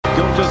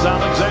is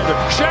Alexander.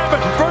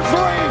 Shabbat for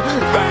three.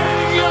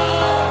 Bingo!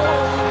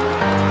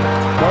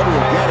 Butler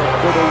will get it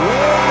for the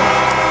win.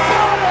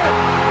 Got it!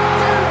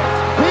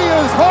 He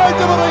is hard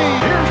to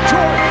believe. Here's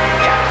Jordan.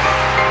 Yes!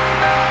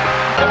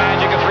 The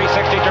Magic, a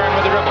 360 turn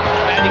with the dribble.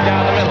 Magic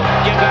down the middle.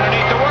 Gives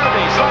underneath the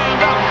Worthy.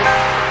 Slam dunk.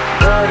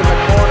 Third in the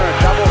corner.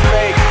 Double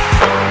fake.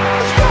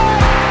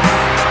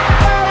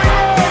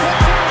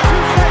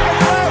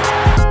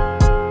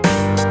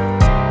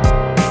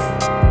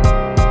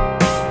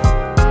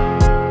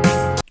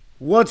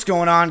 What's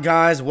going on,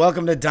 guys?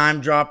 Welcome to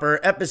Dime Dropper,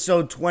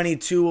 episode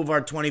 22 of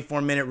our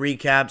 24-minute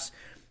recaps.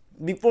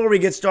 Before we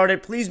get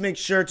started, please make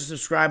sure to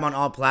subscribe on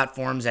all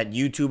platforms at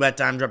YouTube at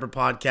Dime Dropper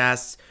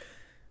Podcasts.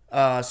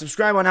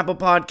 Subscribe on Apple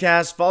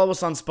Podcasts, follow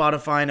us on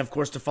Spotify, and of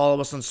course to follow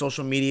us on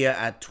social media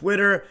at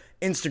Twitter,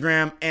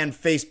 Instagram, and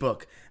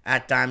Facebook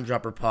at Dime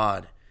Dropper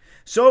Pod.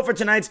 So for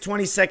tonight's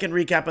 22nd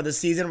recap of the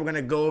season, we're going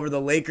to go over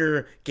the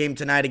Laker game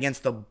tonight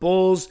against the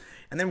Bulls.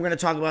 And then we're going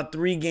to talk about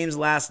 3 games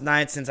last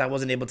night since I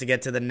wasn't able to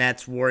get to the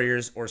Nets,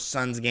 Warriors, or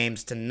Suns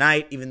games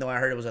tonight, even though I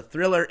heard it was a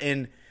thriller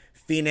in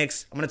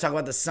Phoenix. I'm going to talk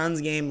about the Suns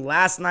game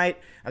last night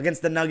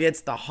against the Nuggets,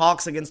 the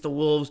Hawks against the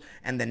Wolves,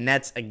 and the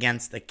Nets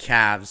against the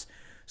Cavs.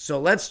 So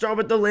let's start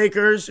with the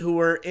Lakers, who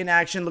were in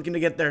action looking to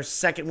get their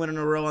second win in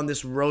a row on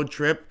this road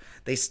trip.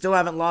 They still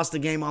haven't lost a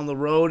game on the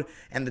road,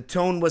 and the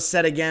tone was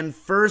set again.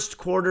 First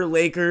quarter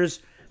Lakers.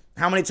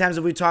 How many times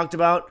have we talked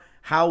about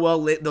how well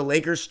the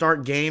Lakers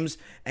start games?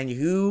 And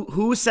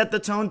who set the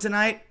tone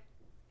tonight?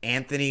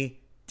 Anthony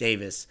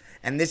Davis.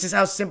 And this is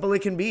how simple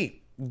it can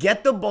be.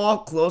 Get the ball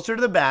closer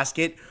to the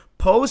basket,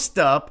 post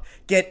up,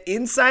 get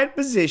inside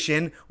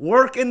position,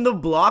 work in the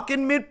block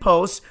and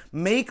mid-post,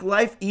 make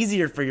life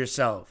easier for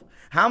yourself.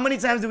 How many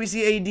times do we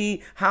see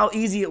AD, how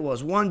easy it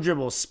was? 1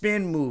 dribble,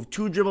 spin move,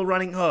 2 dribble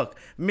running hook,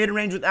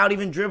 mid-range without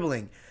even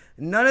dribbling.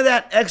 None of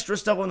that extra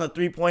stuff on the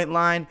three-point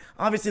line.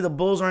 Obviously, the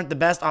Bulls aren't the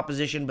best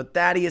opposition, but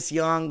Thaddeus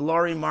Young,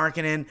 Lauri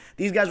Markkanen,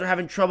 these guys were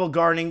having trouble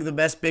guarding the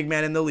best big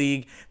man in the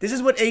league. This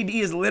is what AD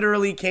is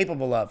literally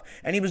capable of,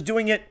 and he was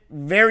doing it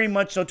very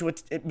much so to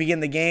begin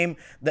the game.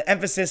 The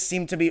emphasis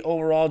seemed to be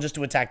overall just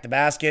to attack the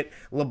basket.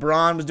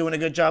 LeBron was doing a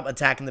good job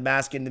attacking the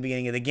basket in the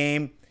beginning of the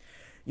game.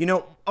 You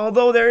know,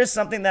 although there is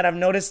something that I've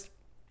noticed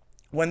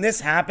when this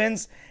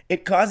happens,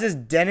 it causes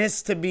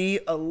Dennis to be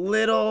a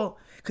little...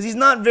 because he's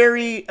not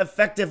very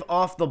effective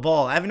off the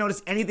ball. I haven't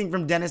noticed anything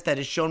from Dennis that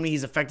has shown me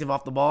he's effective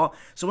off the ball.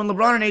 So when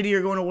LeBron and AD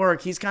are going to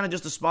work, he's kind of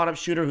just a spot-up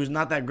shooter who's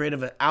not that great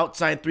of an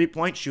outside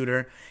three-point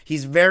shooter.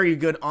 He's very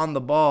good on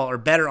the ball, or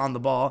better on the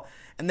ball.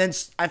 And then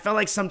I felt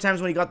like sometimes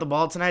when he got the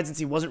ball tonight, since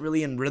he wasn't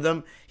really in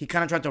rhythm, he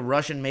kind of tried to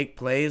rush and make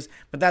plays.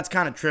 But that's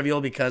kind of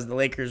trivial because the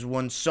Lakers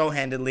won so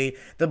handedly.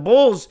 The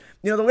Bulls,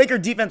 the Laker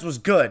defense was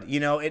good.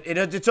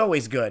 It's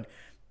always good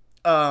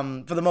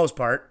for the most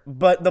part.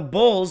 But the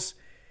Bulls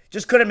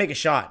just couldn't make a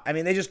shot. I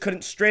mean, they just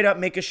couldn't straight up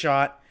make a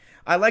shot.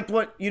 I liked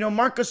what,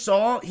 Marc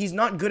Gasol, he's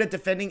not good at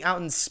defending out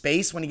in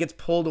space when he gets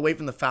pulled away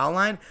from the foul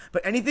line.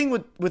 But anything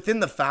within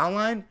the foul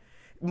line,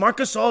 Marc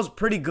Gasol is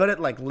pretty good at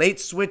late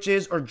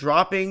switches or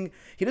dropping.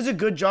 He does a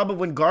good job of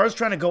when guards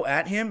trying to go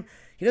at him.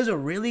 He does a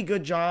really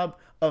good job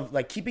of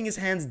keeping his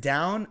hands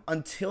down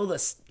until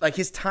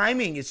his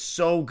timing is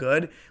so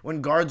good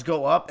when guards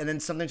go up, and then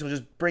sometimes he'll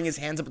just bring his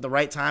hands up at the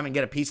right time and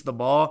get a piece of the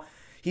ball.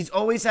 He's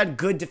always had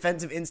good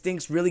defensive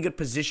instincts, really good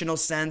positional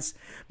sense.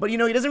 But, he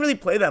doesn't really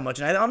play that much.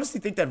 And I honestly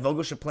think that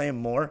Vogel should play him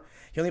more.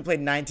 He only played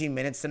 19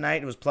 minutes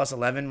tonight. It was plus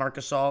 11, Marc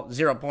Gasol.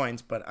 0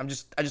 points. But I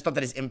just thought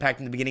that his impact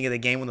in the beginning of the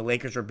game when the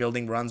Lakers were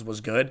building runs was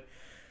good.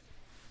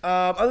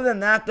 Other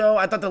than that, though,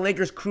 I thought the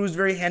Lakers cruised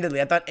very handedly.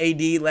 I thought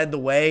AD led the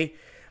way.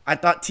 I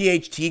thought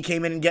THT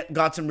came in and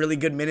got some really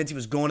good minutes. He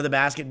was going to the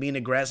basket, being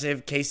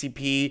aggressive.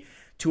 KCP,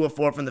 2 of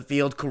 4 from the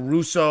field.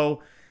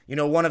 Caruso,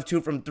 1 of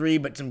 2 from 3,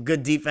 but some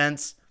good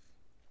defense.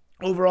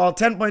 Overall,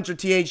 10 points for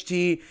THT.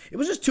 It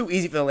was just too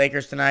easy for the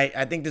Lakers tonight.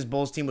 I think this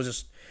Bulls team was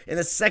just... in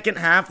the second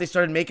half, they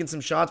started making some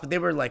shots, but they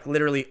were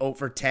literally 0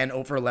 for 10,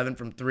 0 for 11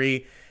 from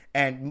 3.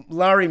 And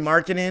Lauri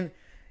Markkanen,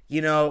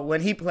 when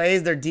he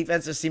plays, their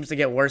defense just seems to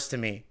get worse to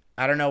me.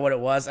 I don't know what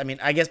it was. I mean,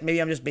 I guess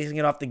maybe I'm just basing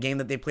it off the game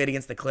that they played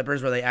against the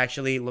Clippers where they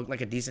actually looked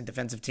like a decent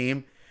defensive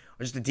team,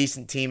 or just a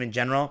decent team in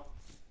general.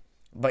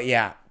 But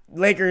yeah,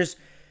 Lakers...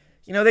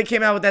 they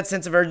came out with that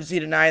sense of urgency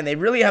tonight, and they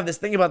really have this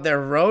thing about their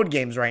road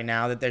games right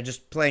now that they're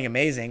just playing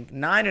amazing.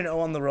 9-0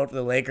 on the road for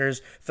the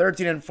Lakers,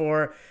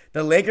 13-4.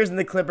 The Lakers and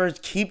the Clippers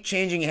keep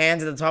changing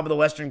hands at the top of the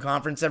Western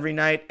Conference every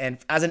night, and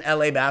as an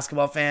LA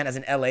basketball fan, as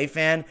an LA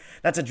fan,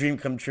 that's a dream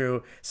come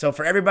true. So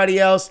for everybody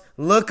else,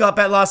 look up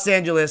at Los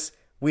Angeles.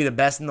 We the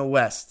best in the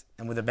West,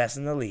 and we're the best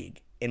in the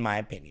league, in my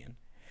opinion.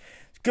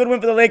 Good win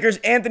for the Lakers.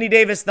 Anthony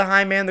Davis, the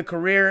high man, the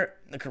career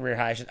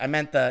high. I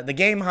meant the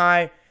game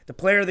high. The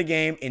player of the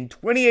game in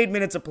 28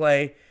 minutes of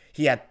play.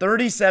 He had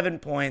 37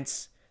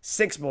 points,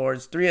 6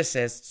 boards, 3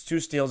 assists, 2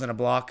 steals, and a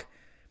block.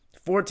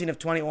 14 of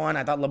 21.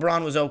 I thought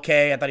LeBron was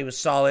okay. I thought he was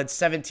solid.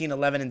 17,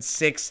 11, and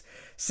 6.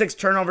 6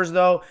 turnovers,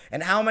 though.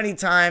 And how many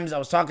times, I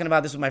was talking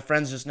about this with my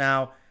friends just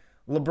now,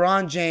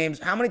 LeBron James,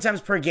 how many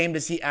times per game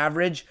does he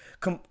average,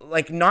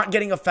 not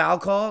getting a foul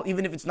call,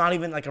 even if it's not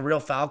even like a real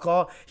foul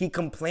call? He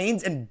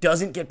complains and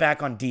doesn't get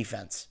back on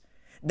defense.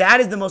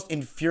 That is the most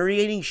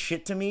infuriating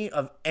shit to me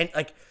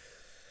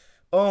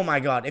oh my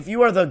God. If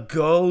you are the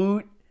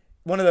GOAT,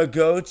 one of the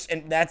GOATs,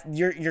 and that's,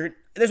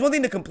 there's one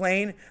thing to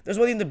complain. There's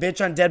one thing to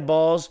bitch on dead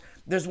balls.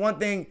 There's one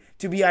thing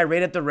to be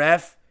irate at the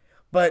ref,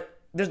 but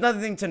there's another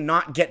thing to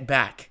not get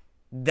back.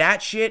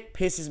 That shit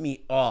pisses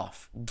me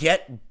off.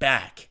 Get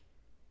back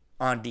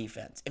on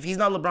defense. If he's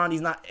not LeBron,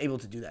 he's not able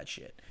to do that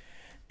shit.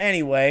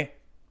 Anyway,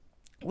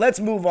 let's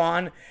move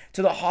on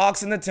to the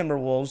Hawks and the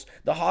Timberwolves.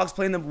 The Hawks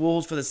playing the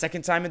Wolves for the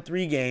second time in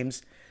 3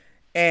 games.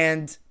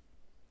 And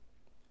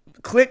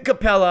Clint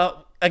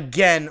Capella,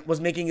 again, was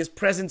making his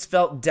presence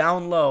felt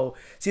down low.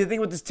 See, the thing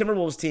with this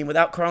Timberwolves team,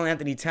 without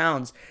Karl-Anthony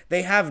Towns,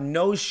 they have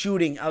no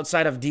shooting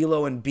outside of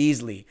D'Lo and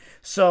Beasley.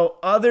 So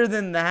other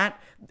than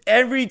that,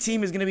 every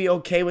team is going to be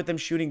okay with them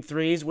shooting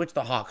threes, which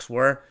the Hawks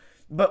were.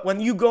 But when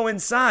you go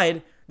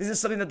inside, this is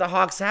something that the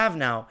Hawks have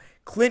now.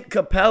 Clint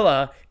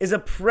Capella is a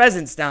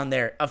presence down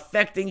there,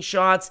 affecting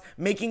shots,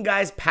 making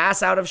guys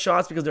pass out of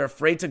shots because they're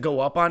afraid to go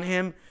up on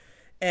him.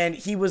 And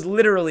he was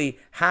literally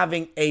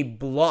having a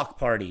block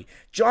party.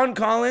 John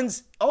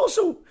Collins,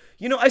 also,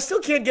 I still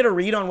can't get a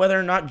read on whether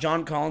or not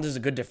John Collins is a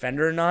good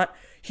defender or not.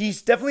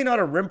 He's definitely not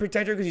a rim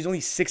protector because he's only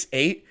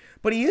 6'8",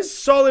 but he is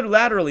solid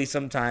laterally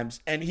sometimes.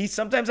 And he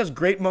sometimes has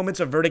great moments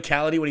of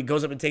verticality when he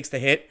goes up and takes the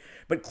hit.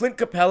 But Clint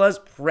Capella's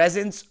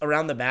presence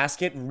around the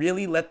basket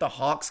really let the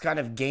Hawks kind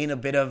of gain a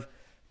bit of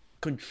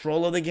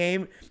control of the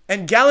game.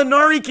 And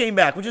Gallinari came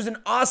back, which is an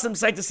awesome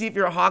sight to see if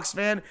you're a Hawks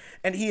fan.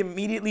 And he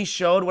immediately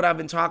showed what I've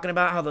been talking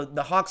about, how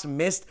the Hawks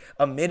missed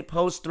a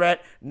mid-post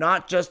threat,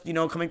 not just,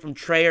 coming from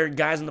Trey or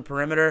guys on the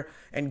perimeter.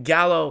 And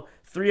Gallo,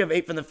 3 of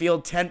 8 from the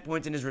field, 10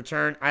 points in his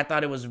return. I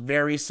thought it was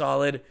very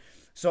solid.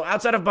 So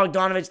outside of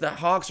Bogdanovic, the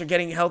Hawks are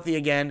getting healthy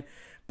again.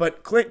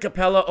 But Clint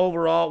Capella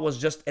overall was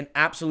just an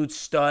absolute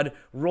stud,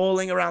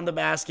 rolling around the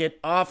basket,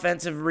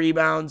 offensive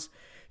rebounds.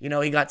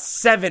 He got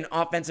 7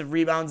 offensive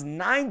rebounds,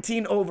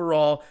 19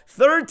 overall,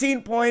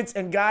 13 points,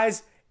 and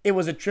guys, it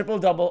was a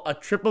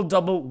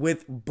triple-double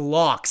with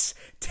blocks.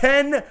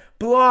 10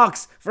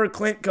 blocks for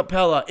Clint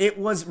Capella. It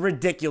was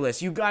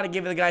ridiculous. You got to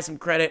give the guy some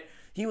credit.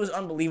 He was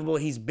unbelievable.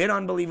 He's been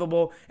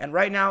unbelievable, and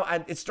right now,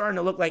 it's starting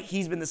to look like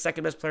he's been the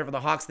second best player for the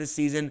Hawks this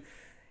season,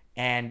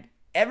 and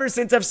ever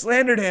since I've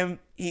slandered him,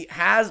 he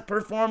has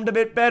performed a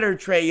bit better,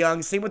 Trae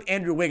Young. Same with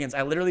Andrew Wiggins.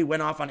 I literally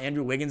went off on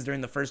Andrew Wiggins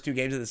during the first 2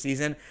 games of the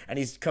season, and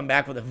he's come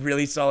back with a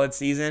really solid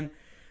season.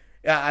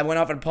 I went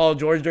off on Paul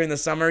George during the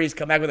summer. He's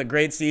come back with a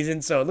great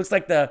season. So it looks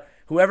like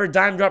whoever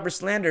Dime Dropper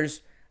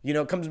slanders,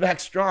 comes back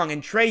strong.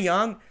 And Trae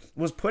Young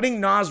was putting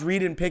Naz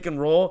Reid in pick and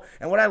roll.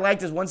 And what I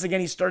liked is, once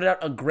again, he started out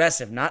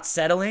aggressive, not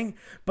settling.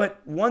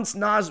 But once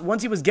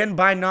he was getting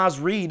by Naz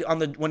Reid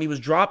when he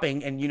was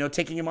dropping and,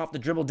 taking him off the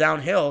dribble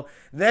downhill,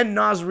 then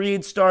Naz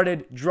Reid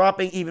started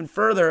dropping even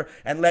further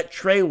and let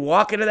Trae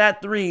walk into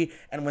that 3.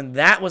 And when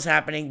that was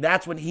happening,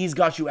 that's when he's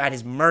got you at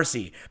his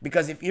mercy.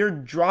 Because if you're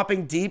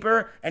dropping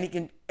deeper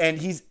and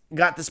he's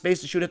got the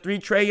space to shoot a 3,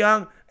 Trae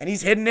Young, and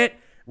he's hitting it,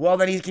 well,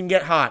 then he can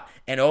get hot.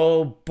 And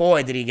oh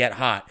boy, did he get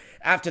hot.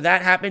 After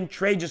that happened,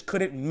 Trae just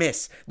couldn't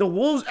miss. The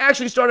Wolves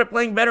actually started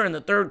playing better in the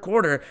third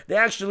quarter. They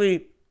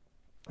actually,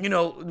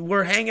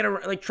 were hanging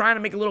around, trying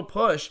to make a little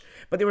push,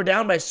 but they were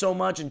down by so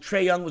much, and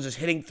Trae Young was just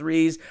hitting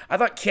threes. I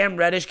thought Cam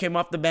Reddish came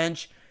off the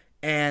bench,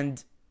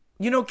 and,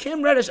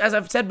 Cam Reddish, as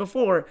I've said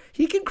before,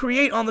 he can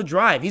create on the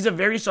drive. He's a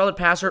very solid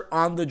passer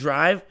on the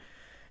drive.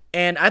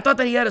 And I thought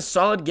that he had a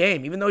solid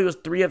game. Even though he was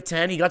 3 of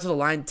 10, he got to the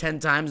line 10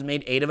 times,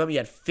 made 8 of them. He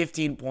had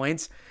 15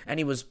 points, and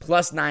he was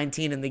plus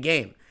 19 in the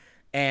game.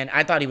 And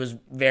I thought he was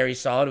very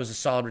solid. It was a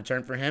solid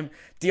return for him.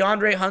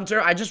 DeAndre Hunter,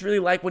 I just really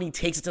like when he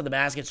takes it to the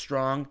basket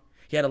strong.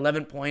 He had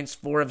 11 points,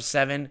 4 of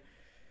 7.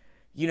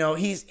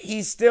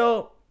 He's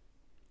still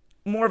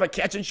more of a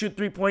catch-and-shoot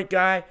three-point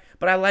guy,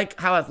 but I like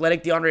how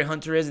athletic DeAndre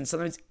Hunter is, and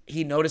sometimes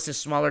he notices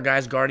smaller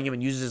guys guarding him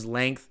and uses his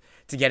length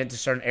to get into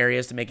certain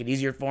areas to make it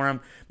easier for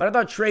him. But I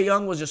thought Trae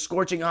Young was just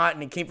scorching hot,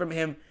 and it came from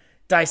him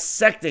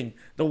dissecting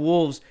the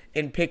Wolves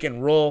in pick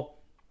and roll.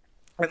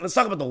 And let's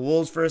talk about the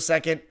Wolves for a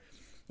second.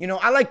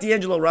 I like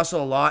D'Angelo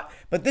Russell a lot,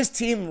 but this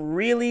team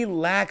really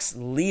lacks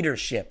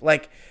leadership.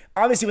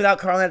 Obviously without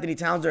Karl-Anthony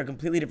Towns, they're a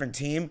completely different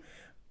team,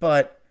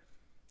 but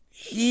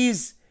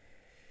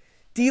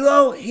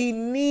D'Lo, he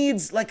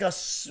needs a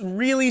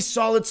really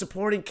solid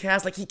supporting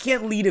cast. He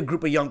can't lead a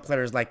group of young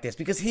players like this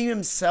because he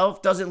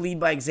himself doesn't lead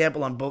by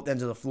example on both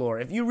ends of the floor.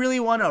 If you really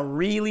want to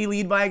really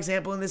lead by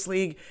example in this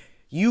league,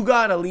 you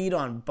got to lead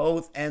on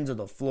both ends of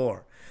the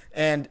floor.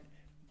 And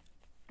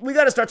we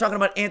got to start talking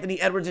about Anthony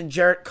Edwards and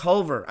Jarrett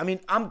Culver.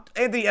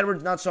 Anthony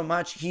Edwards, not so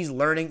much. He's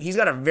learning. He's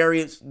got a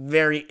very,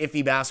 very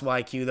iffy basketball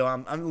IQ, though.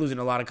 I'm losing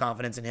a lot of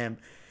confidence in him.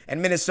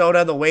 And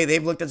Minnesota, the way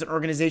they've looked as an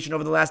organization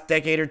over the last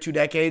decade or 2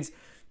 decades,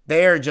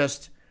 they are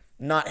just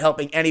not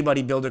helping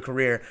anybody build a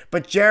career.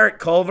 But Jarrett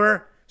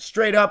Culver,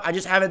 straight up, I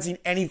just haven't seen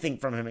anything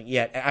from him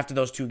yet after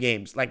those 2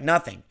 games.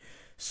 Nothing.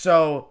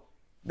 So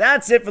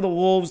That's it for the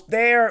Wolves.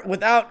 They're,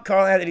 without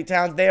Karl-Anthony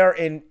Towns, they are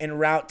en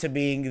route to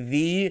being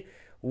the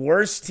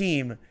worst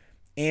team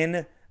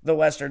in the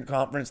Western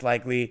Conference,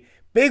 likely.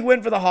 Big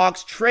win for the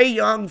Hawks. Trae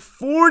Young,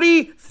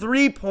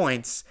 43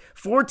 points,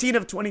 14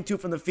 of 22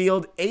 from the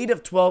field, 8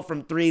 of 12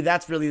 from 3.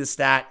 That's really the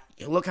stat.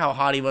 Look how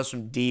hot he was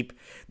from deep.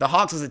 The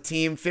Hawks as a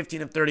team,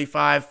 15 of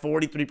 35,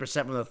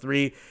 43% from the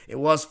 3. It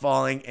was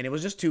falling, and it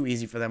was just too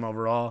easy for them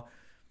overall.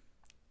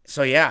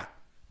 So, yeah,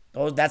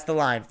 that's the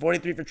line.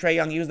 43 for Trae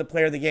Young. He was the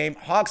player of the game.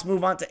 Hawks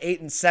move on to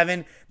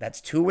 8-7.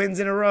 That's 2 wins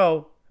in a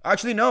row.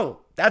 Actually, no,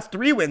 that's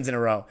 3 wins in a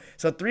row.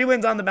 So 3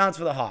 wins on the bounce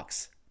for the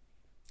Hawks.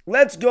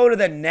 Let's go to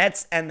the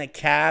Nets and the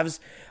Cavs.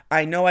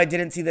 I know I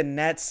didn't see the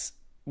Nets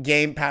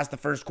game past the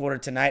first quarter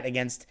tonight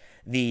against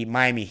the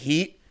Miami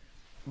Heat,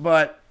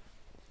 but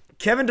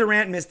Kevin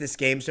Durant missed this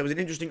game, so it was an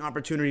interesting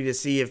opportunity to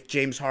see if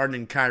James Harden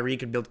and Kyrie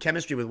could build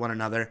chemistry with one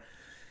another.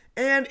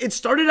 And it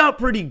started out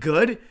pretty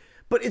good,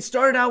 but it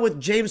started out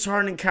with James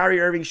Harden and Kyrie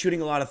Irving shooting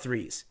a lot of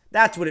threes.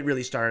 That's what it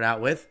really started out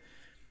with.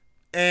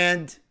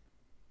 And,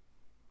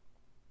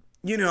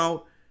 you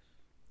know,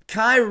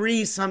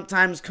 Kyrie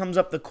sometimes comes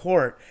up the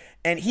court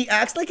and he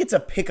acts like it's a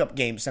pickup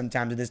game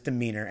sometimes with his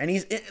demeanor. And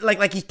he's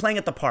like he's playing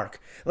at the park.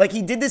 Like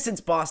he did this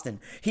since Boston.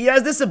 He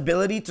has this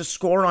ability to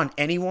score on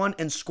anyone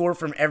and score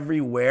from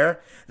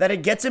everywhere that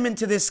it gets him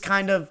into this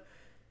kind of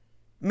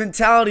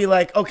mentality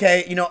like,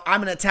 okay, you know,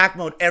 I'm in attack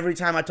mode every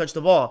time I touch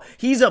the ball.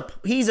 He's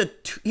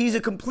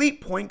a complete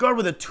point guard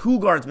with a two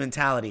guards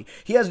mentality.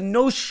 He has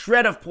no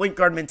shred of point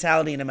guard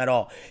mentality in him at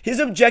all. His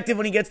objective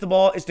when he gets the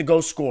ball is to go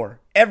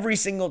score every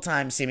single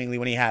time seemingly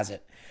when he has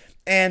it.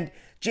 And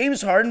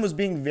James Harden was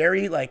being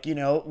very,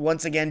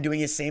 once again doing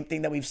his same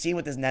thing that we've seen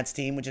with his Nets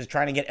team, which is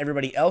trying to get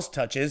everybody else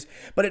touches,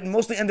 but it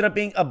mostly ended up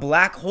being a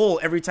black hole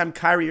every time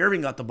Kyrie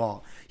Irving got the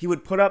ball. He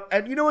would put up,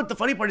 and you know what the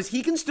funny part is,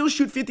 he can still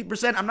shoot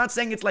 50%. I'm not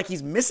saying it's like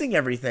he's missing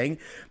everything,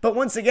 but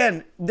once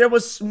again, there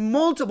was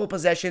multiple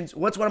possessions.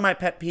 What's one of my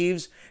pet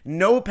peeves?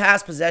 No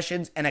pass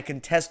possessions and a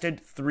contested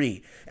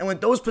 3. And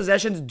when those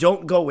possessions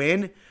don't go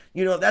in,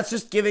 that's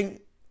just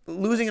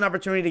losing an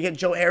opportunity to get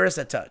Joe Harris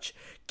a touch,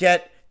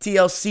 get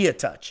TLC a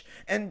touch.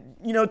 And,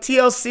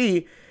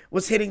 TLC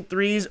was hitting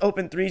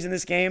open threes in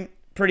this game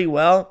pretty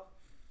well.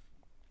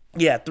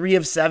 Yeah, 3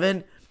 of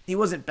 7. He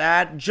wasn't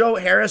bad. Joe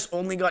Harris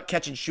only got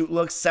catch and shoot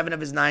looks. 7 of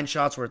his 9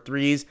 shots were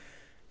threes.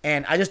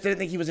 And I just didn't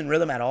think he was in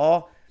rhythm at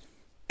all.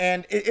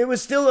 And it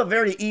was still a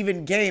very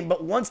even game.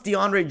 But once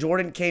DeAndre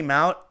Jordan came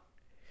out,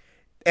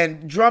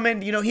 and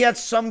Drummond, he had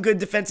some good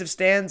defensive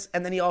stands.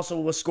 And then he also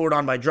was scored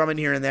on by Drummond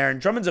here and there.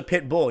 And Drummond's a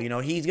pit bull.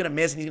 He's going to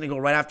miss and he's going to go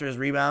right after his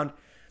rebound.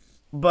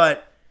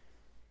 But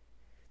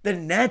the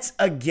Nets,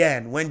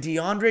 again, when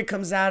DeAndre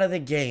comes out of the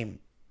game,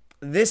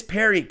 this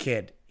Perry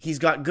kid, he's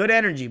got good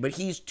energy, but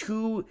he's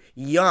too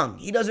young.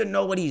 He doesn't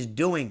know what he's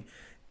doing.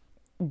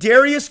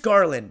 Darius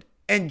Garland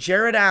and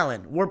Jared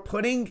Allen were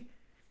putting,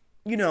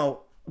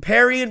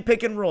 Perry in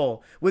pick and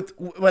roll with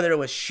whether it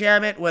was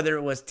Shamet, whether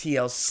it was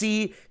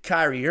TLC,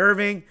 Kyrie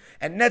Irving,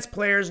 and Nets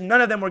players.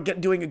 None of them were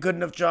doing a good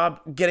enough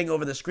job getting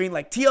over the screen.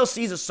 Like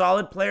TLC's a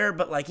solid player,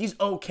 but he's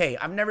okay.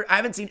 I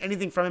haven't seen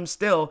anything from him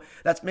still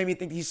that's made me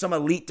think he's some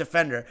elite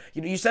defender.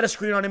 You set a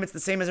screen on him, it's the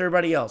same as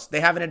everybody else. They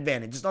have an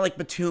advantage. It's not like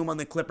Batum on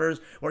the Clippers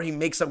where he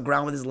makes up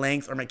ground with his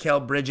length, or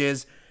Mikal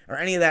Bridges or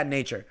any of that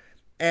nature.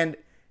 And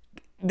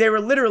they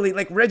were literally,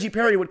 Reggie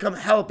Perry would come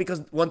help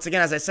because, once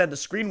again, as I said, the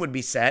screen would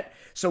be set.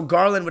 So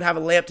Garland would have a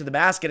layup to the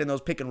basket in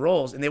those pick and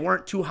rolls. And they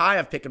weren't too high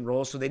of pick and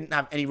rolls, so they didn't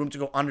have any room to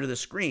go under the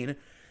screen.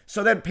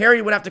 So then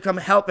Perry would have to come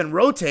help and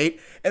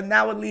rotate, and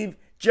that would leave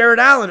Jared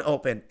Allen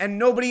open. And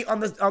nobody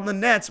on the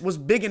Nets was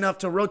big enough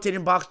to rotate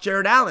and box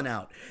Jared Allen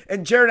out.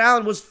 And Jared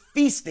Allen was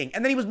feasting.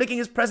 And then he was making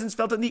his presence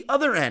felt on the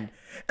other end.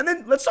 And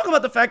then let's talk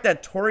about the fact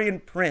that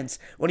Taurean Prince,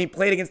 when he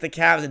played against the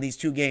Cavs in these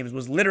 2 games,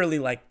 was literally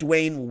like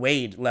Dwayne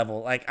Wade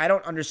level. I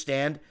don't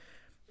understand.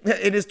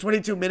 In his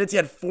 22 minutes, he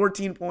had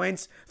 14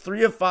 points,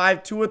 3 of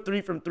 5, 2 of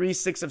 3 from 3,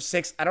 6 of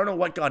 6. I don't know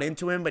what got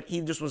into him, but he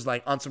just was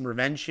on some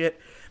revenge shit.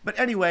 But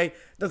anyway,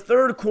 the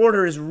third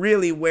quarter is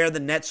really where the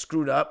Nets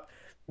screwed up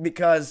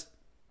because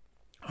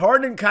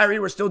Harden and Kyrie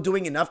were still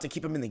doing enough to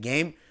keep him in the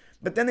game,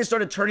 but then they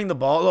started turning the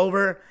ball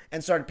over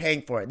and started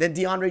paying for it. Then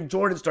DeAndre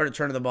Jordan started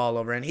turning the ball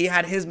over, and he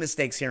had his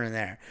mistakes here and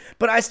there.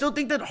 But I still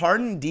think that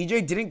Harden and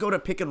DJ didn't go to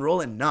pick and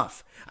roll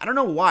enough. I don't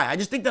know why. I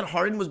just think that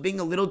Harden was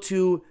being a little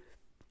too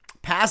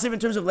passive in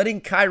terms of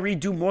letting Kyrie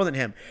do more than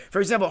him.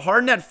 For example,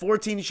 Harden had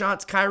 14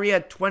 shots, Kyrie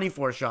had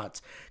 24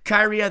 shots.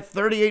 Kyrie had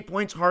 38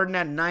 points, Harden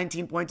had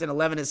 19 points and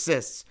 11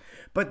 assists.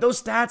 But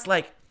those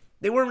stats,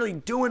 they weren't really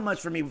doing much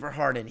for me for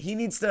Harden.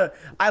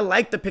 I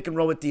like the pick and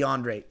roll with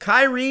DeAndre.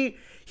 Kyrie,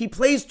 he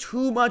plays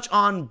too much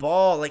on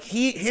ball.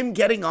 Him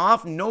getting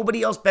off,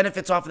 nobody else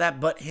benefits off of that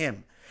but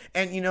him.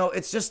 And,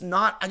 it's just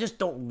not, I just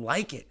don't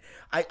like it.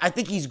 I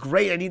think he's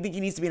great. I think he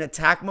needs to be in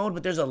attack mode,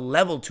 but there's a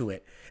level to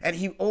it.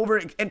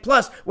 And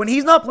plus, when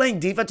he's not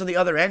playing defense on the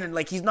other end,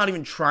 and he's not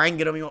even trying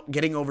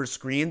getting over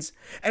screens.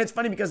 And it's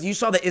funny because you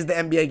saw that Is the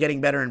NBA Getting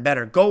Better and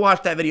Better? Go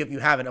watch that video if you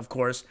haven't, of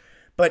course.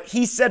 But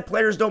he said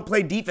players don't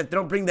play defense. They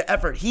don't bring the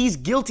effort. He's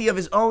guilty of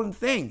his own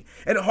thing.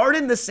 And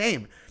Harden the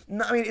same.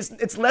 No, I mean,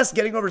 it's less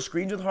getting over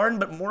screens with Harden,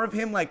 but more of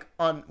him like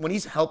on when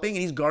he's helping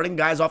and he's guarding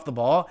guys off the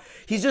ball.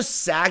 He's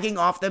just sagging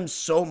off them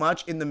so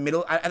much in the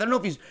middle. I don't know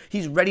if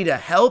he's ready to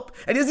help.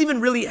 And he doesn't even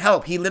really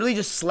help. He literally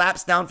just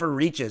slaps down for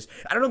reaches.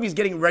 I don't know if he's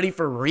getting ready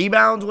for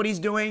rebounds, what he's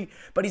doing,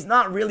 but he's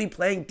not really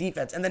playing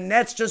defense. And the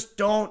Nets just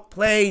don't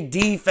play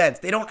defense.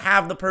 They don't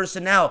have the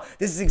personnel.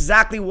 This is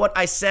exactly what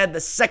I said the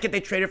second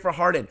they traded for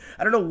Harden.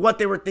 I don't know what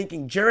they were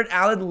thinking. Jarrett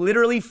Allen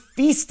literally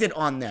feasted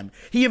on them.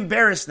 He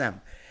embarrassed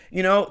them.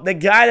 You know, the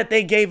guy that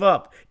they gave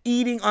up,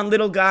 eating on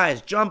little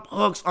guys, jump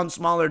hooks on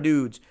smaller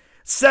dudes.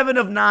 7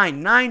 of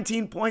 9,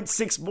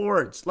 19.6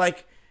 boards.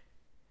 Like,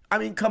 I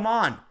mean, come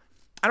on.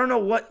 I don't know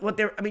what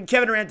they're... I mean,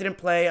 Kevin Durant didn't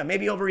play. I may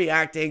be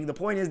overreacting. The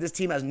point is this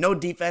team has no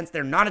defense.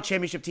 They're not a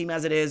championship team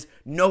as it is.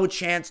 No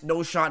chance,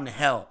 no shot in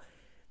hell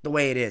the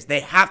way it is. They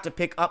have to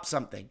pick up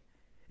something.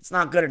 It's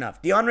not good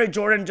enough. DeAndre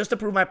Jordan, just to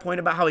prove my point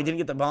about how he didn't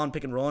get the ball and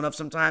pick and roll enough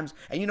sometimes,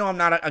 and you know I'm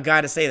not a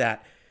guy to say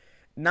that,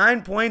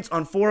 9 points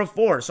on 4 of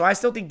 4. So I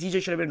still think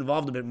DJ should have been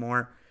involved a bit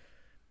more.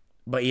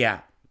 But yeah.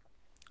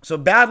 So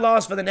bad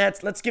loss for the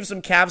Nets. Let's give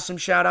some Cavs some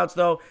shout-outs,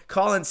 though.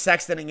 Colin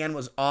Sexton, again,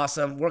 was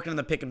awesome. Working on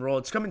the pick and roll.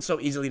 It's coming so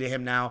easily to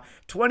him now.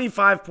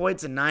 25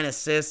 points and 9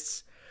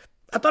 assists.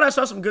 I thought I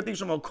saw some good things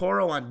from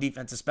Okoro on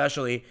defense,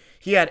 especially.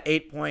 He had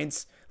 8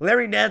 points.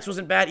 Larry Nance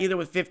wasn't bad either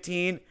with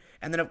 15.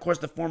 And then, of course,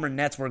 the former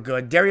Nets were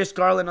good. Darius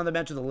Garland on the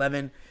bench with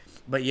 11.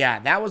 But yeah,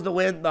 that was the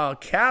win. The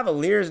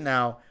Cavaliers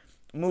now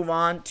move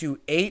on to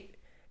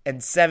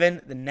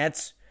 8-7. The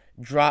Nets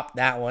dropped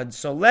that one.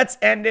 So let's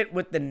end it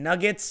with the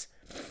Nuggets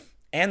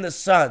and the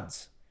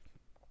Suns.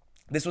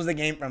 This was the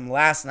game from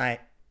last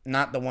night,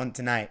 not the one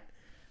tonight.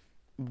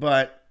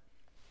 But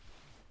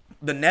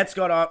the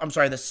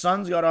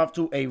Suns got off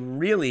to a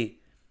really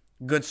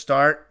good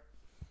start.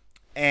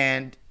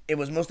 And it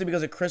was mostly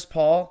because of Chris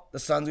Paul. The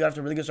Suns got off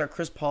to a really good start.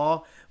 Chris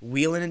Paul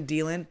wheeling and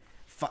dealing.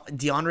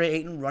 DeAndre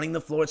Ayton running the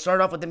floor. It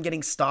started off with them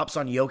getting stops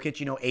on Jokic.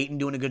 You know, Ayton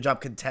doing a good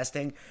job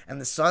contesting. And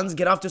the Suns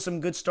get off to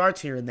some good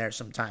starts here and there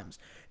sometimes.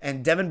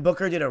 And Devin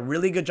Booker did a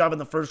really good job in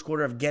the first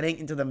quarter of getting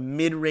into the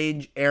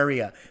mid-range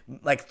area.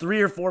 Like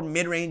 3 or 4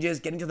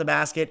 mid-ranges, getting to the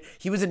basket.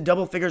 He was in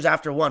double figures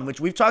after one,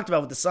 which we've talked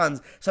about with the Suns.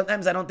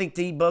 Sometimes I don't think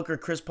D. Book or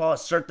Chris Paul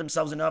assert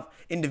themselves enough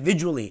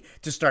individually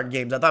to start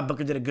games. I thought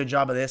Booker did a good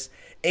job of this.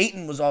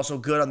 Ayton was also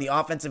good on the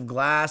offensive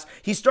glass.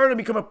 He started to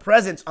become a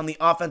presence on the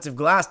offensive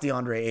glass,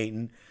 DeAndre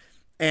Ayton.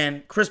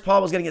 And Chris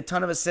Paul was getting a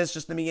ton of assists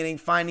just in the beginning,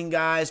 finding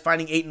guys,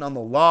 finding Ayton on the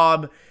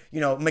lob.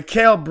 You know,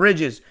 Mikal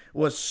Bridges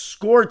was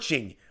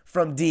scorching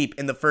from deep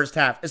in the first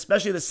half,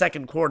 especially the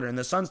second quarter. And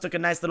the Suns took a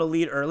nice little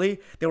lead early.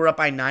 They were up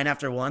by 9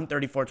 after 1,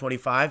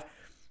 34-25.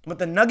 But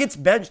the Nuggets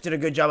bench did a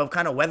good job of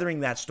kind of weathering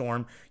that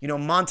storm. You know,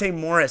 Monte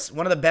Morris,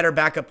 one of the better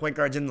backup point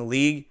guards in the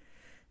league.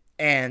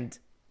 And,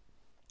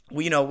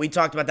 we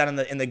talked about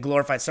that in the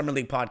glorified Summer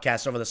League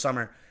podcast over the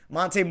summer.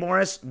 Monte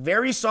Morris,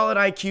 very solid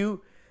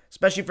IQ,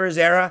 especially for his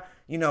era.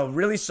 You know,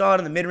 really solid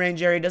in the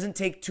mid-range area. Doesn't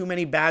take too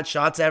many bad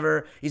shots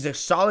ever. He's a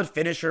solid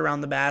finisher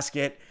around the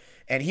basket.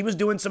 And he was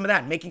doing some of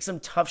that, making some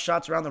tough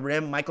shots around the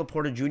rim. Michael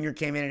Porter Jr.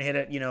 came in and hit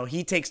it. You know,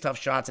 he takes tough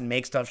shots and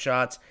makes tough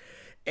shots.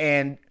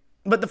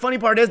 But the funny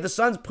part is the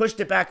Suns pushed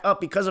it back up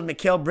because of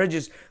Mikal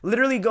Bridges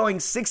literally going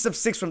 6 of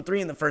 6 from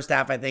 3 in the first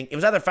half, I think. It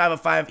was either 5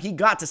 of 5. He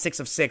got to 6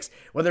 of 6.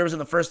 Whether it was in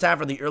the first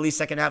half or the early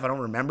second half, I don't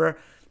remember.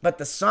 But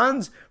the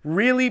Suns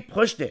really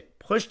pushed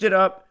it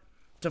up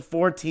to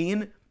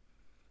 14.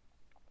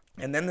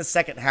 And then the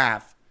second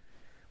half,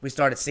 we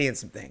started seeing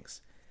some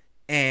things.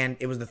 And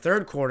it was the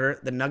third quarter.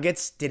 The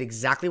Nuggets did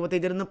exactly what they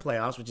did in the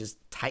playoffs, which is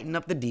tighten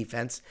up the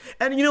defense.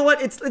 And you know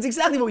what? It's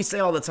exactly what we say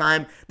all the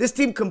time. This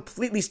team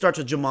completely starts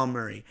with Jamal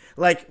Murray.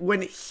 Like,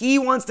 when he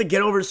wants to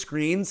get over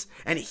screens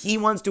and he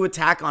wants to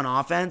attack on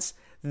offense,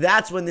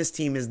 that's when this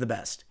team is the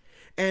best.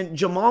 And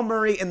Jamal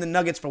Murray and the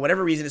Nuggets, for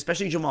whatever reason,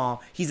 especially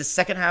Jamal, he's a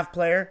second half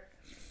player.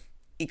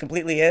 He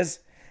completely is.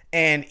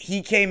 And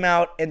he came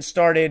out and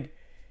started,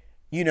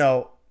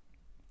 so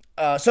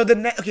I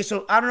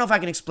don't know if I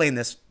can explain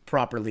this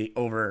properly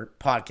over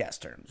podcast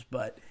terms,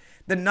 but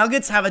the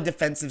Nuggets have a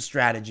defensive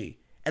strategy,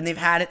 and they've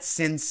had it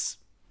since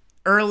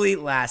early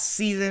last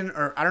season,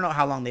 or I don't know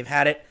how long they've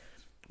had it,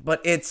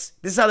 but this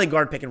is how they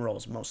guard pick and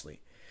rolls mostly,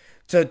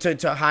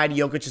 to hide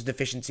Jokic's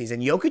deficiencies.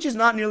 And Jokic is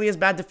not nearly as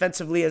bad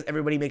defensively as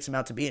everybody makes him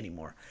out to be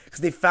anymore, because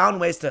they found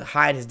ways to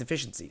hide his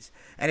deficiencies,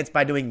 and it's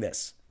by doing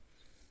this.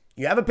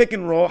 You have a pick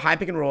and roll, high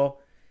pick and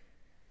roll.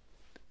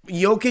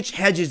 Jokic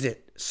hedges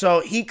it.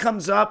 So he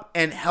comes up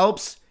and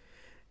helps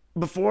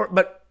before,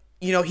 but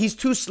he's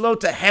too slow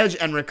to hedge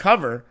and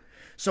recover.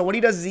 So what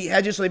he does is he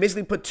hedges, so they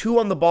basically put 2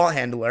 on the ball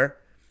handler,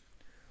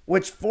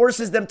 which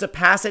forces them to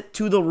pass it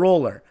to the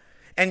roller.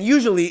 And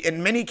usually,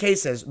 in many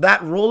cases,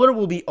 that roller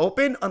will be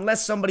open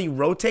unless somebody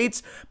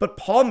rotates. But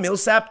Paul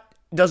Millsap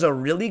does a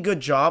really good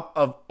job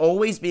of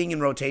always being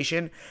in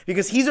rotation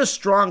because he's a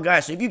strong guy.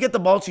 So if you get the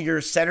ball to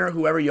your center,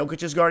 whoever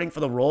Jokic is guarding for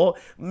the roll,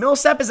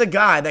 Millsap is a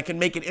guy that can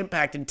make an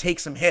impact and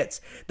take some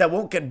hits that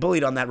won't get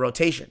bullied on that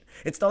rotation.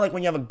 It's not like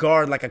when you have a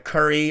guard like a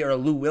Curry or a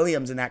Lou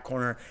Williams in that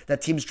corner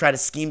that teams try to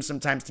scheme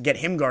sometimes to get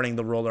him guarding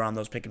the roller on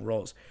those pick and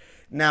rolls.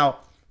 Now,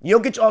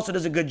 Jokic also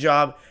does a good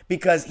job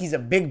because he's a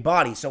big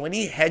body. So when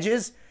he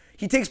hedges,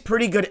 he takes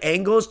pretty good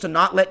angles to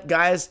not let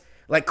guys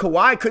like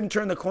Kawhi couldn't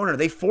turn the corner.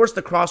 They forced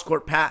the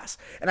cross-court pass.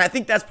 And I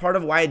think that's part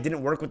of why it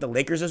didn't work with the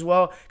Lakers as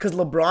well, because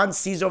LeBron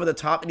sees over the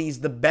top and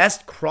he's the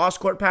best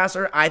cross-court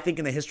passer, I think,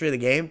 in the history of the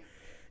game.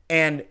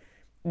 And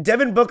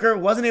Devin Booker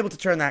wasn't able to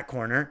turn that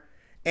corner.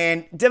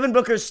 And Devin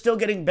Booker is still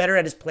getting better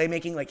at his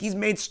playmaking. Like, he's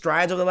made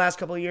strides over the last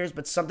couple of years,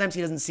 but sometimes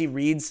he doesn't see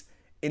reads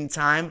in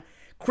time.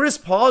 Chris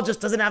Paul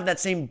just doesn't have that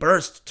same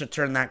burst to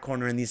turn that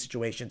corner in these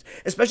situations,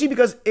 especially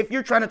because if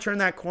you're trying to turn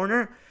that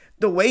corner,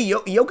 the way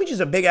Jokic is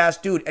a big-ass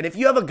dude, and if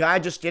you have a guy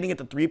just standing at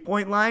the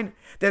three-point line,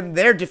 then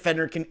their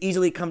defender can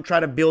easily come try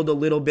to build a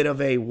little bit of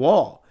a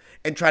wall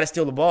and try to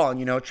steal the ball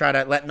and, try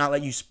to not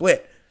let you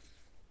split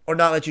or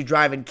not let you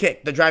drive and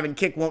kick. The drive and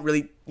kick won't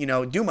really,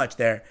 do much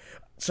there.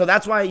 So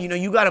that's why,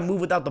 you got to move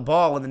without the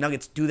ball when the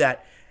Nuggets do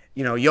that.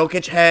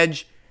 Jokic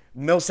hedge,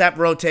 Millsap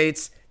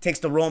rotates, takes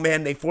the roll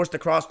man, they force the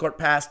cross-court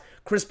pass.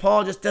 Chris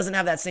Paul just doesn't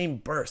have that same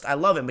burst. I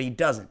love him, but he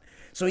doesn't.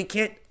 So he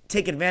can't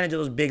take advantage of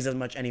those bigs as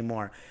much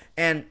anymore.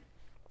 And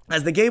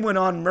as the game went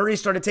on, Murray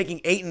started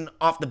taking Ayton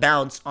off the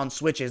bounce on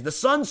switches. The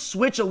Suns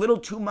switch a little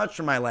too much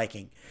for my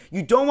liking.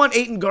 You don't want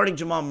Ayton guarding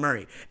Jamal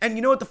Murray. And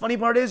you know what the funny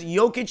part is?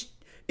 Jokic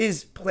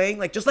is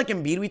playing, just like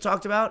Embiid we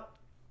talked about,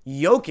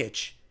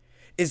 Jokic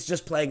is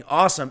just playing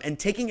awesome and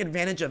taking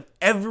advantage of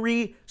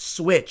every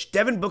switch.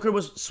 Devin Booker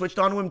was switched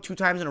on to him 2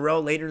 times in a row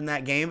later in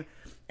that game,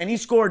 and he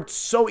scored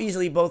so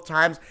easily both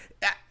times.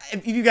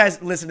 If you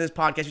guys listen to this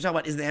podcast, you talk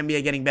about, is the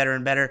NBA getting better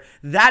and better?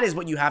 That is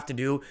what you have to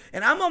do.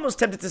 And I'm almost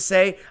tempted to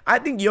say, I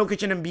think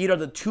Jokic and Embiid are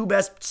the 2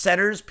 best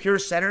centers, pure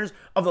centers,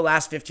 of the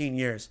last 15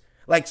 years.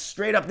 Like,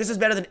 straight up, this is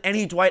better than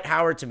any Dwight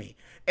Howard to me.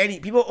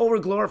 People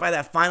over-glorify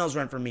that finals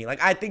run for me.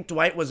 Like, I think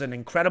Dwight was an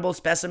incredible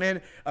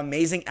specimen,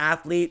 amazing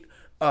athlete,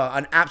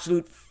 an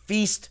absolute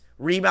feast,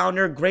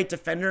 rebounder, great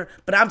defender,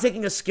 but I'm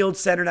taking a skilled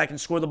center that can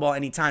score the ball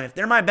anytime. If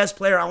they're my best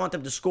player, I want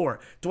them to score.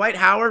 Dwight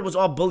Howard was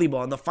all bully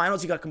ball. In the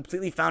finals, he got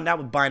completely found out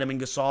with Bynum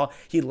and Gasol.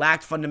 He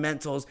lacked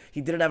fundamentals.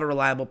 He didn't have a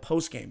reliable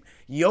postgame.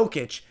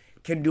 Jokic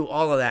can do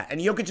all of that. And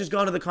Jokic has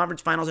gone to the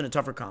conference finals in a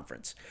tougher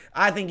conference.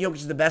 I think Jokic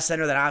is the best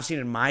center that I've seen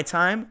in my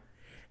time,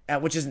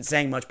 which isn't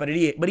saying much, but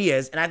he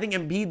is. And I think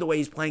Embiid, the way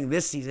he's playing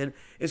this season,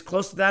 is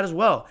close to that as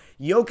well.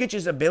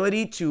 Jokic's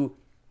ability to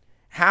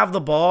have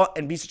the ball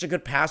and be such a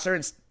good passer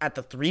at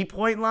the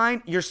three-point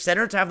line, your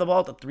center to have the ball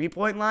at the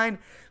three-point line,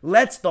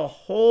 lets the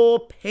whole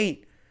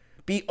paint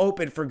be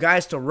open for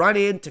guys to run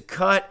in, to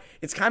cut.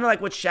 It's kind of like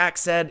what Shaq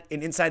said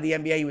in Inside the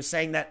NBA. He was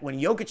saying that when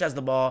Jokic has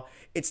the ball,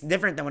 it's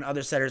different than when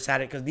other setters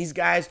had it because these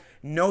guys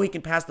know he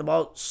can pass the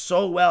ball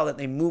so well that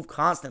they move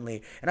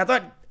constantly. And I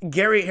thought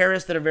Gary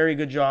Harris did a very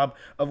good job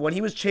of when he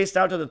was chased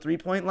out to the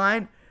three-point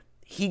line,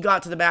 he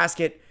got to the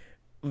basket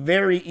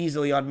very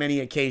easily on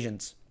many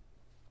occasions.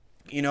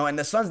 And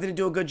the Suns didn't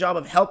do a good job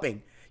of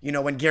helping,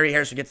 when Gary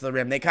Harris would get to the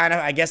rim. They kind of,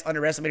 I guess,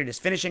 underestimated his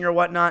finishing or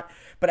whatnot.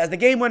 But as the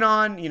game went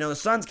on, the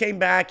Suns came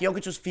back.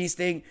 Jokic was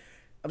feasting.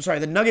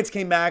 The Nuggets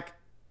came back.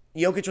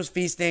 Jokic was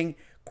feasting.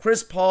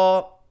 Chris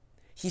Paul,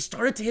 he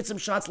started to hit some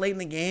shots late in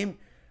the game,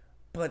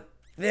 but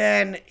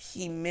then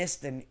he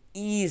missed an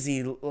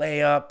easy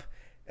layup.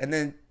 And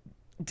then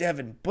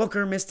Devin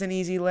Booker missed an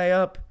easy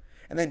layup.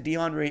 And then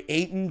DeAndre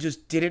Ayton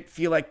just didn't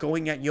feel like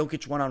going at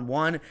Jokic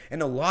one-on-one.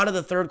 And a lot of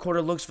the third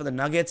quarter looks for the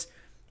Nuggets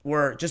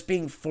were just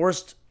being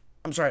forced.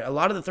 A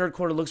lot of the third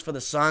quarter looks for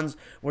the Suns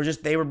were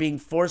just they were being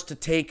forced to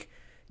take,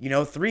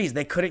 threes.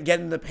 They couldn't get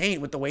in the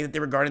paint with the way that they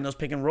were guarding those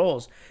pick and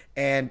rolls.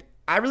 And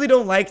I really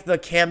don't like the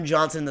Cam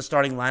Johnson in the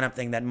starting lineup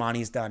thing that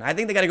Monty's done. I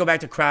think they got to go back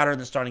to Crowder in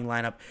the starting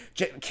lineup.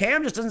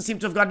 Cam just doesn't seem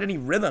to have gotten any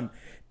rhythm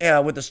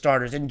with the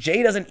starters, and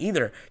Jay doesn't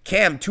either.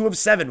 Cam, 2 of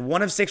 7,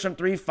 1 of 6 from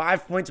 3,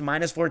 5 points,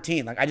 minus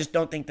 14. I just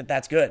don't think that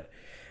that's good.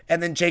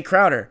 And then Jay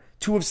Crowder,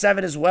 2 of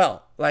 7 as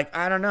well.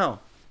 I don't know.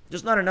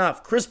 Just not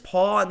enough. Chris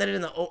Paul, and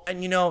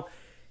then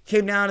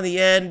came down to the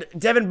end.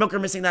 Devin Booker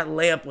missing that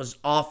layup was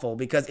awful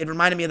because it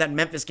reminded me of that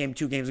Memphis game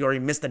 2 games ago where he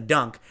missed a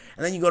dunk.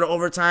 And then you go to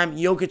overtime.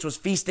 Jokic was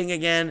feasting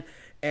again,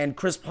 and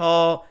Chris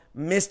Paul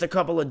missed a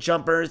couple of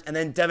jumpers, and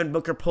then Devin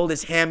Booker pulled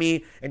his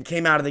hammy and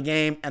came out of the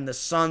game, and the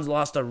Suns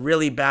lost a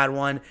really bad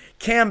one.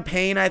 Cam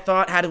Payne, I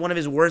thought, had one of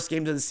his worst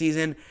games of the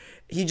season.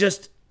 He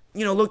just,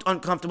 looked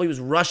uncomfortable. He was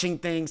rushing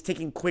things,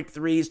 taking quick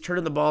threes,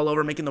 turning the ball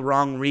over, making the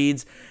wrong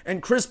reads.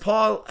 And Chris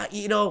Paul,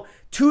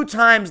 2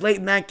 times late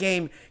in that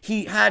game,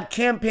 he had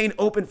Cam Payne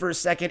open for a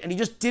second, and he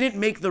just didn't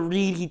make the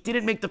read. He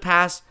didn't make the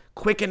pass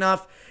quick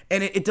enough,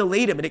 and it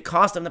delayed him, and it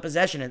cost him the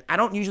possession. And I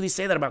don't usually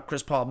say that about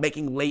Chris Paul,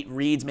 making late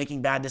reads,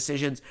 making bad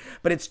decisions,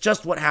 but it's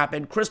just what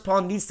happened. Chris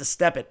Paul needs to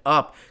step it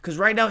up, because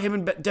right now him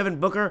and Devin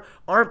Booker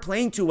aren't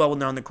playing too well when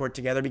they're on the court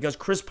together, because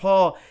Chris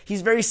Paul,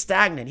 he's very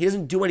stagnant. He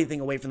doesn't do anything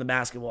away from the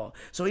basketball,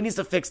 so he needs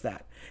to fix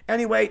that.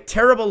 Anyway,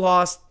 terrible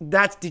loss.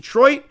 That's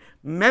Detroit,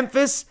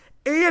 Memphis,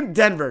 and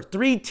Denver.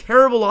 3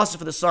 terrible losses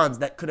for the Suns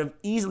that could have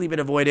easily been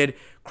avoided.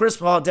 Chris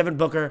Paul, Devin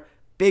Booker,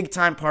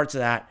 big-time parts of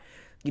that.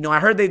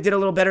 I heard they did a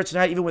little better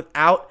tonight even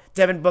without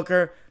Devin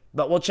Booker,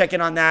 but we'll check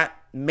in on that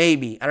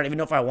maybe. I don't even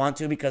know if I want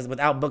to because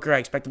without Booker, I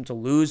expect them to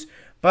lose,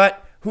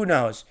 but who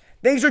knows.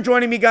 Thanks for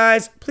joining me,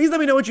 guys. Please let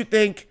me know what you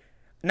think.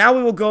 Now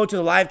we will go to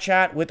the live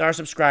chat with our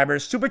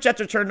subscribers. Super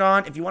chats are turned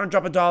on. If you want to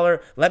drop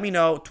 $1, let me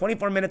know.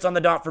 24 minutes on the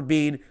dot for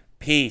Bede.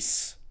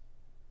 Peace.